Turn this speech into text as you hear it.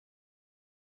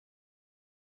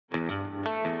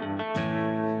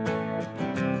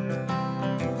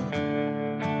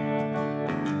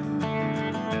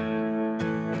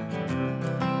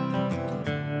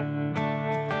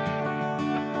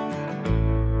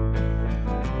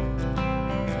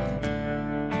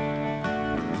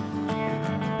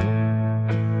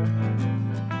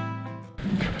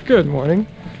Good morning.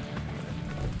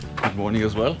 Good morning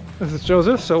as well. This is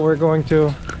Joseph, so we're going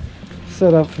to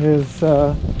set up his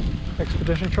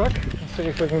expedition truck and see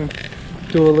if we can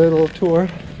do a little tour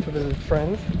to visit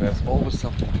friends. There's always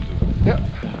something to do.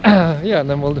 Yeah, yeah, and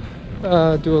then we'll do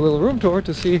a little room tour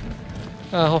to see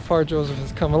how far Joseph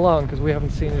has come along, because we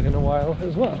haven't seen it in a while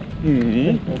as well.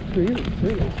 Mm-hmm. 3 years.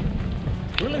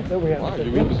 Really? That we haven't. Wow,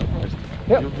 you will be surprised.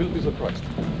 Yeah. You will be surprised.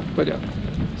 But yeah,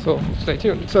 so stay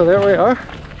tuned. So there we are.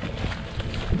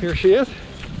 Here she is.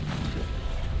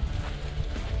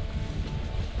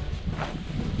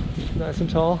 Nice and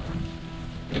tall.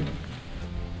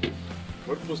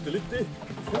 Corpus delicti.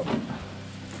 Yep.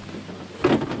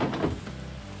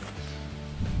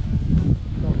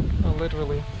 I'll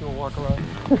literally do a walk around.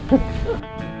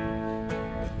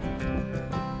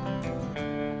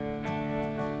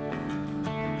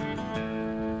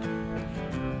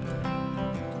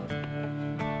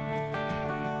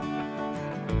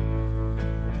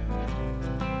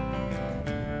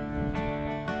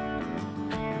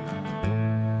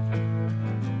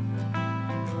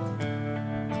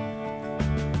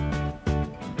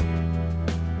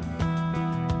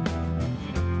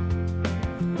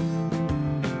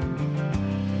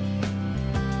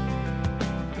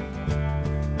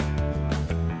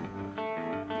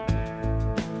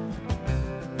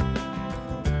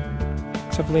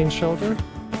 Zeppelin's shoulder.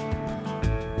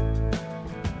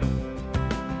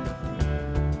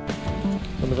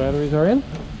 So the batteries are in.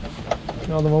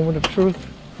 Now the moment of truth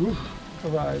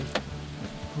arrives.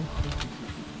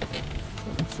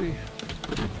 Let's see.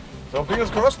 So fingers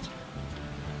crossed.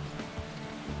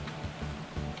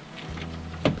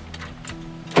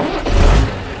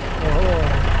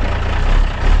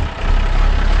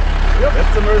 Yep.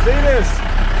 That's the Mercedes.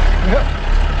 Yep.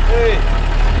 Hey.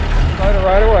 Started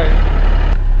right away.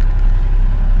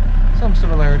 Some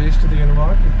similarities to the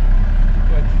Innomark,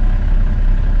 but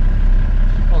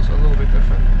also a little bit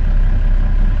different.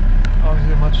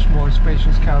 Obviously a much more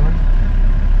spacious cabin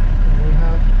than we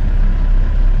have.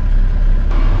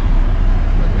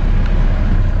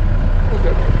 We'll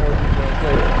get more details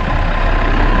later.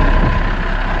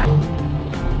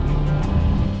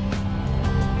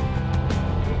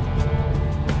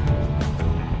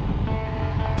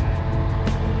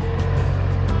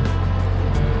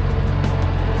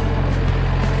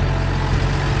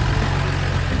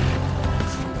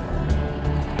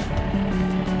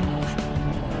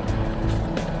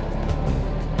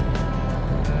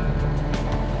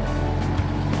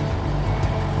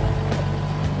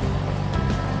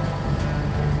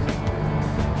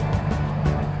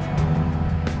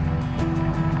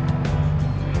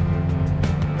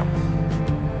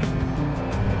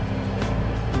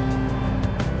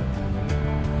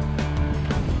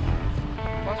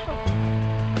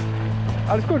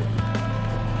 Alles gut.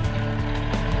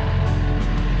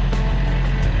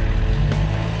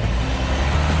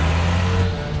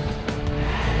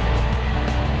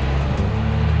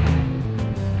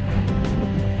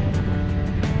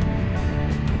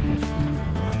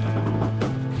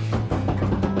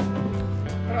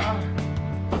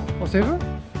 Was Hilfe?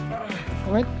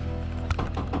 Moment.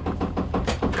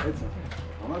 Jetzt.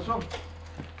 Haben wir schon.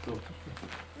 So.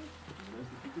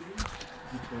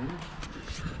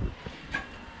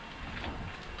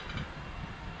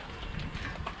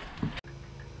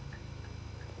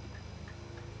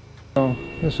 Oh,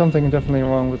 there's something definitely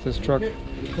wrong with this truck.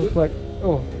 Looks like,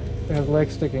 oh, it has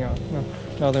legs sticking out. No,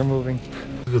 now they're moving.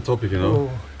 This is the topic, you know.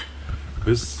 Oh.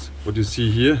 This, what you see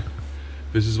here,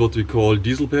 this is what we call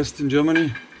Diesel-Pest in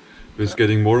Germany. It's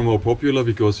getting more and more popular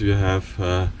because you have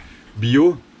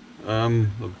bio, a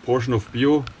portion of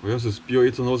bio, yes, it's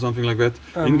bioethanol, something like that,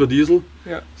 in the diesel.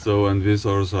 Yeah. So, and these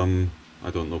are some, I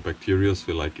don't know, bacteria,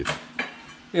 we like it.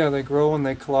 Yeah, they grow and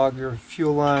they clog your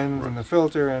fuel lines and the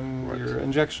filter and your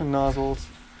injection nozzles.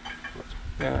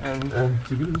 Yeah, and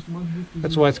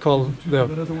that's why it's called the,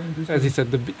 as he said,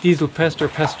 the Diesel-Pest or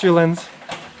pestilence.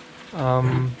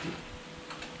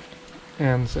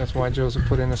 And that's why Joseph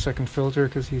put in a second filter,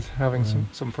 because he's having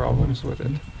some problems with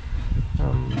it.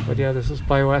 But yeah, this is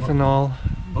bioethanol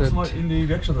that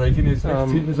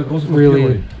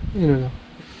really, you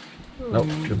know,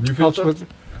 helps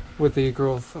with the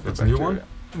growth of That's the a new bacteria. one.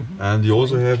 And you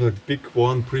also have a big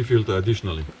one pre-filter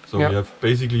additionally. So Yeah. we have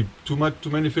basically too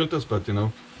many filters, but you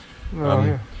know, Oh,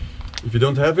 yeah. if you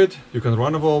don't have it, you can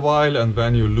run for a while and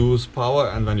then you lose power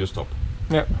and then you stop.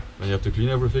 Yeah. Then you have to clean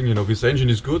everything. You know, this engine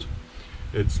is good.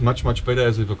 It's much better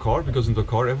as in the car, because in the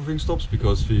car everything stops,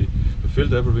 because the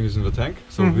filter, everything is in the tank.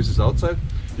 So this is outside.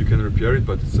 You can repair it,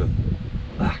 but it's a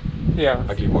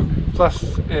ugly work. Plus,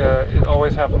 it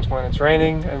always happens when it's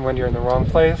raining and when you're in the wrong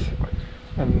place.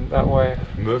 and that way.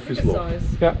 Murphy's Law.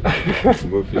 Yeah.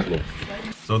 Murphy's Law.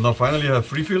 So now finally I have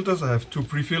 3 filters. I have 2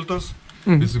 pre-filters.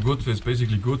 This is good. It's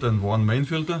basically good, and 1 main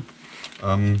filter.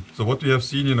 So what we have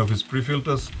seen, you know, with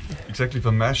pre-filters, exactly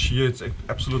for mesh here, it's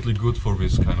absolutely good for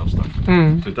this kind of stuff.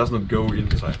 So it does not go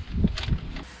inside.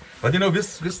 But you know,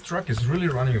 this truck is really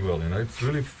running well. You know, it's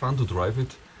really fun to drive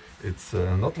it. It's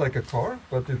not like a car,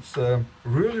 but it's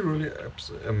really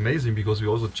amazing, because we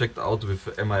also checked out with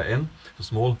MAN, the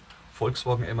small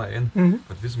Volkswagen MAN,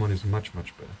 but this one is much better.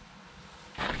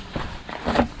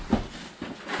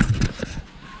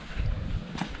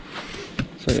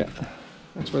 So yeah,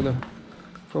 that's where the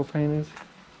propane is.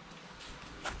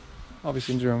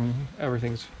 Obviously in Germany,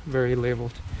 everything's very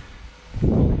labeled.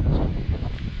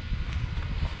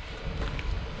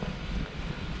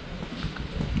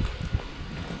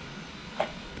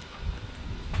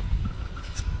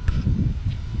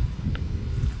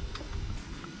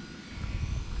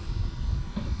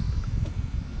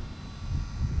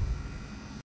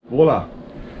 Voila!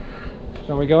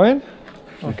 Shall we go in?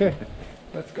 Okay,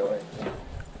 let's go in.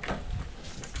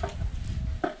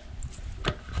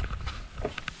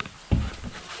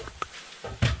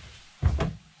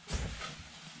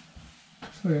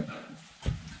 So yeah,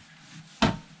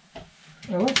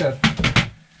 I like that.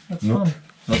 That's fun.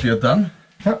 Not yet done.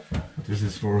 Yeah. This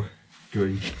is for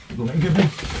going.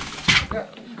 Yeah,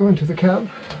 going to the cab.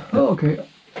 Oh, okay.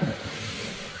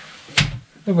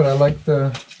 Yeah, but I like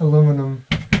the aluminum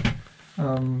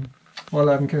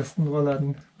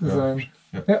Overlander design.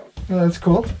 Yeah, that's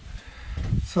cool.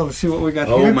 So let's see what we got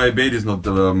here. Oh, my bait is not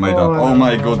made up. Oh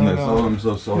my goodness. No. Oh, I'm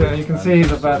so sorry. Yeah, you can see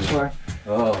he's a bachelor.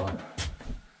 Oh.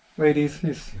 Ladies,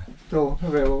 he's still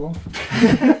available.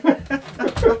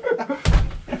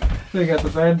 So you got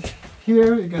the bed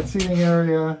here, you got seating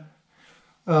area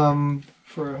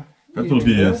for... That will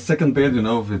be a second bed, you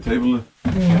know, the table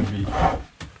can be...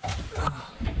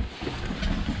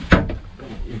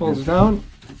 Folds down.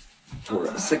 For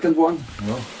a second one.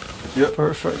 Yeah.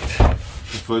 Perfect.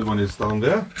 The third one is down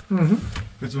there.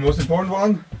 It's the most important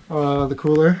one. The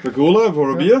cooler. The cooler for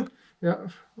a beer. Yeah,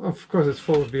 of course it's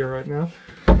full of beer right now,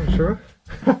 I'm sure.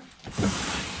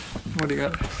 What do you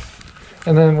got?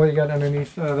 And then what do you got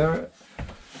underneath there?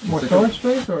 More storage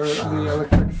space or the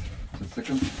electrics? Just a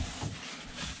second.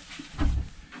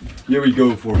 Here we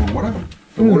go for the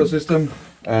water system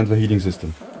and the heating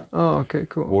system. Oh, okay,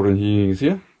 cool. Water and heating is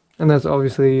here. And that's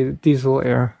obviously diesel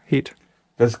air heat.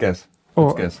 That's gas.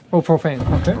 Oh, That's gas. Oh, propane,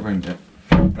 okay. Propane, yeah.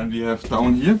 And we have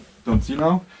down here, don't see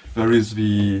now, there is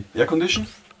the air condition.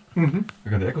 We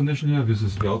got the air condition here. This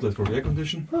is the outlet for the air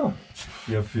condition. Oh.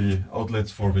 We have the outlets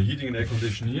for the heating and air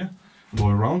condition here. Go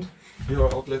around. Here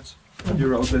are outlets.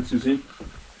 Here are outlets, you see.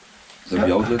 So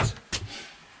the outlets.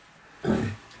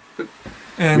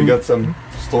 And we got some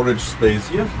storage space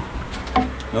here.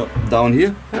 No, down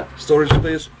here, storage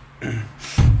space.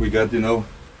 We got, you know,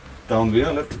 down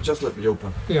there. Let me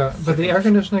open. yeah, but the air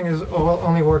conditioning is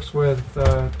only works with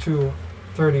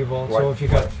 230 volts. Right. So if you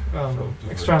got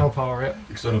external power, yeah.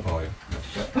 External power.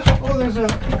 Yeah. Oh, there's a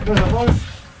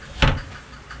Wolf.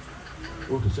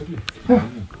 Oh, tatsächlich.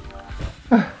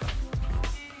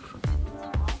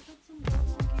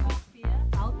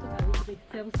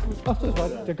 Ach, das war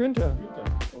der Günther.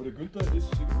 Aber der Günther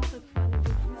ist...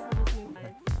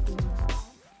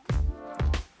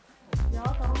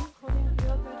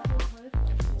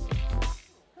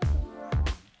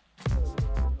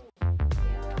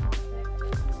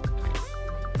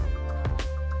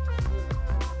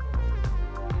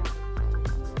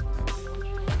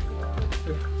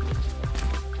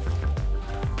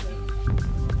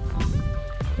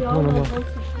 No.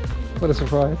 What a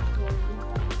surprise.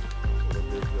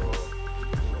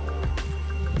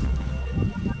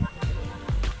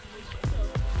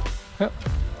 Yeah.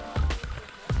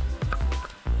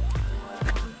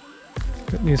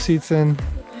 Got new seats in.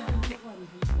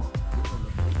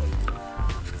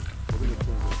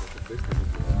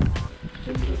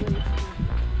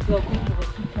 Das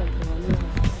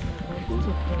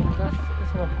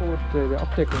ist noch gut, die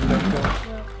Abdeckung dafür.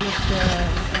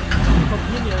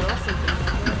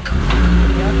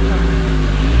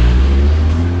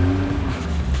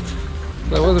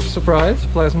 That was a surprise,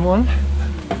 pleasant one.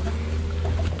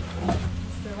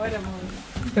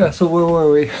 Yeah, so where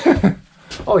were we?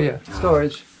 Oh yeah,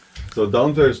 storage. So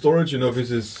down there is storage, you know,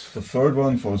 this is the third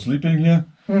one for sleeping here.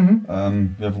 We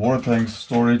have water tanks,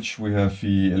 storage, we have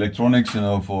the electronics, you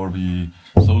know, for the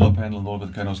solar panel and all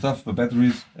that kind of stuff, the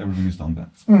batteries, everything is down there.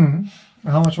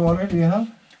 How much water do you have?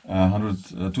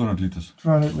 200 liters.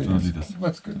 200 liters. 200 liters.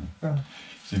 That's good. Yeah.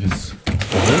 See this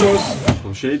windows,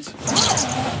 some shades.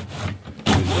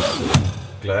 This is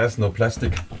glass, no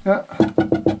plastic. Yeah.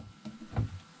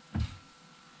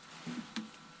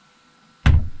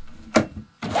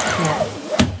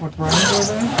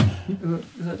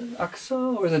 Is that an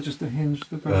axle or is that just a hinge?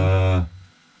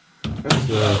 That's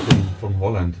from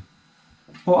Holland.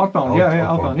 Oh, outbound. Yeah,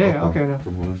 outbound. Yeah, okay. Yeah.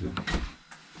 From Holland. Yeah.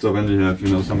 So when we have, you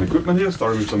know, some equipment here,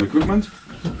 starting with some equipment.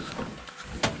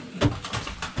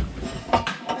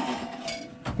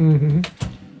 Mm-hmm.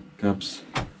 Caps.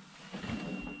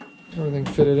 Everything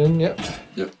fitted in. Yep.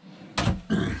 Yep.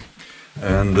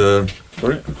 And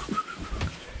sorry.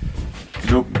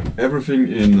 You know, everything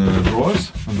in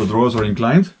drawers, and the drawers are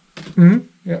inclined. Mm-hmm.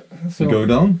 Yeah. So they go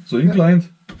down, so inclined.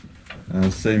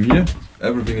 Same here.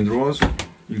 Everything in drawers,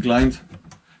 inclined.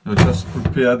 I just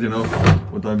prepared, you know,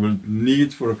 what I will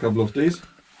need for a couple of days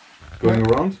going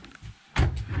around.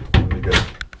 And we get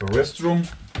the restroom.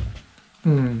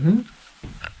 Mm-hmm.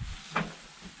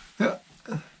 Yeah.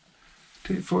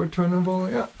 T4 turnable,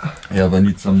 yeah. Yeah, I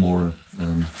need some more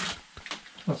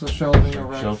lots of shelving or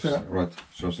racks. Shelves, yeah. right,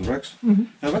 shelves and racks. Mm-hmm.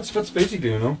 Yeah, that's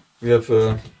basically, you know, we have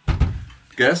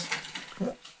gas.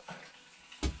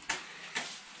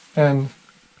 And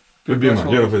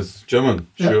yeah, if it's German,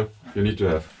 sure, you need to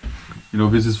have. You know,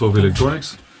 this is for the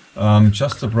electronics.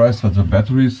 Just surprised that the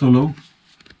battery is so low.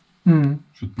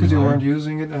 Because you weren't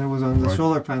using it and it was on the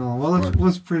solar panel. Well, it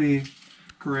was pretty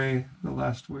grey the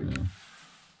last week. Yeah.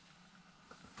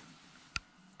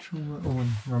 Oh,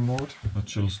 and remote. That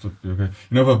should be okay.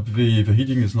 You know, the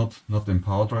heating is not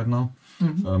empowered right now,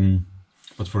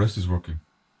 but for rest is working.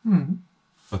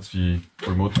 That's the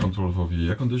remote control for the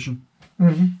air condition.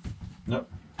 Yeah.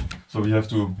 So we have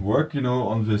to work, you know,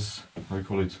 on this, how you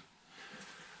call it?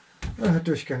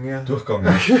 Durchgang, yeah. Durchgang.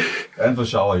 And the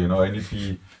shower, you know, I need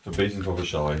the basin for the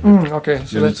shower. Okay,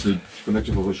 so you that's need the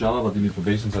connection for the shower, but you need the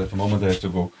basin, so at the moment I have to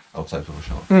go outside for the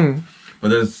shower. But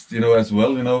there's, you know, as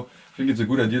well, you know, I think it's a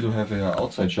good idea to have an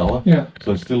outside shower. Yeah.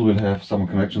 So I still will have some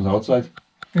connections outside.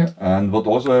 Yeah. And what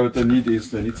also I need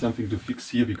is I need something to fix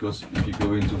here, because if you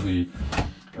go into the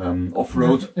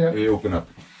off-road, they open up.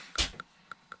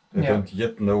 I don't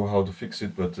yet know how to fix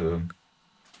it, but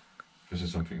this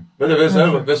is something. But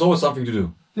there's always something to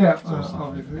do. Yeah,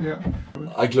 obviously, yeah.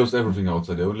 I closed everything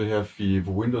outside. I only have the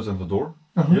windows and the door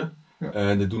here,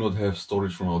 and I do not have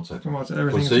storage from outside. From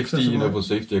outside, for safety, you know, for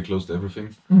safety, I closed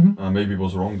everything. Maybe it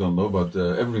was wrong, don't know, but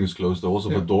everything is closed. Also,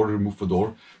 the door, removed the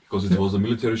door because it was a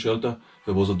military shelter.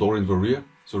 There was a door in the rear,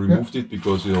 so removed it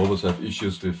because you always have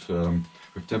issues with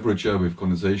temperature, with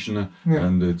condensation,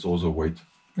 and it's also weight.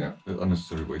 Yeah,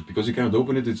 unnecessary weight, because you cannot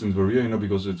open it. It's in the rear, you know,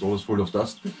 because it's always full of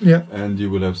dust. Yeah, and you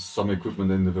will have some equipment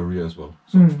in the rear as well.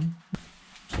 So.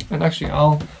 And actually,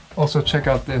 I'll also check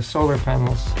out the solar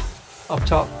panels up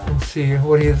top and see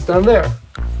what he has done there.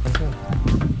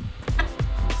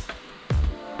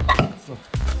 So,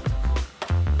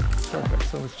 perfect.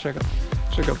 So let's check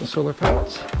out the solar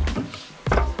panels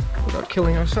without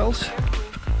killing ourselves.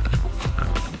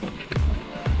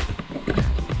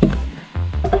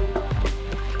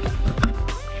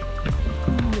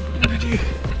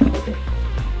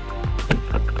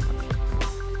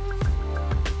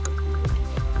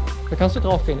 Da kannst du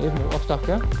drauf gehen, eben aufs Dach,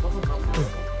 ja? So,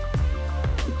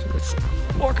 jetzt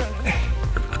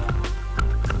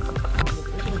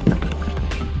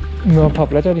nur ein paar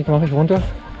Blätter, die mache ich runter.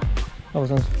 Aber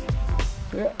sonst.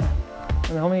 Yeah.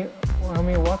 And how many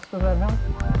watts does that have?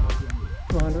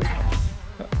 200.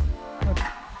 Yeah.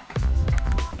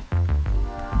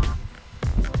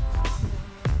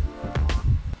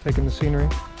 Taking the scenery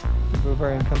to the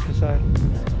Bavarian countryside.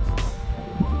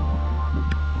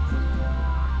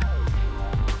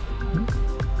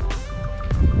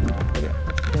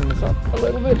 Up a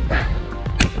little bit.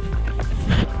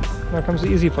 Now comes the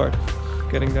easy part,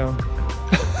 getting down.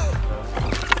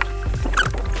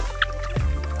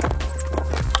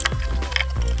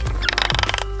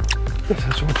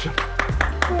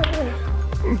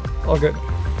 All good.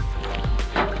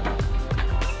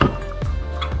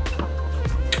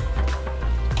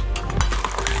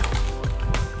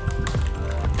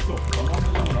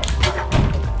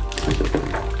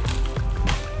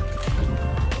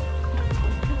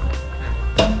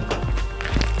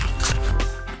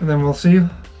 And then we'll see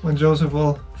when Joseph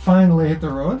will finally hit the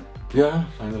road. Yeah,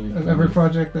 finally. And every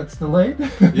project that's delayed.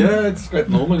 Yeah, it's quite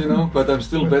normal, you know, but I'm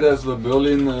still better as the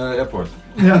Berlin airport.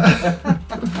 Yeah.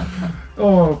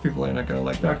 Oh, people are not going to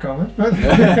like that comment. But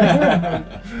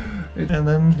and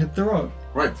then hit the road.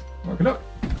 Right. Work it up.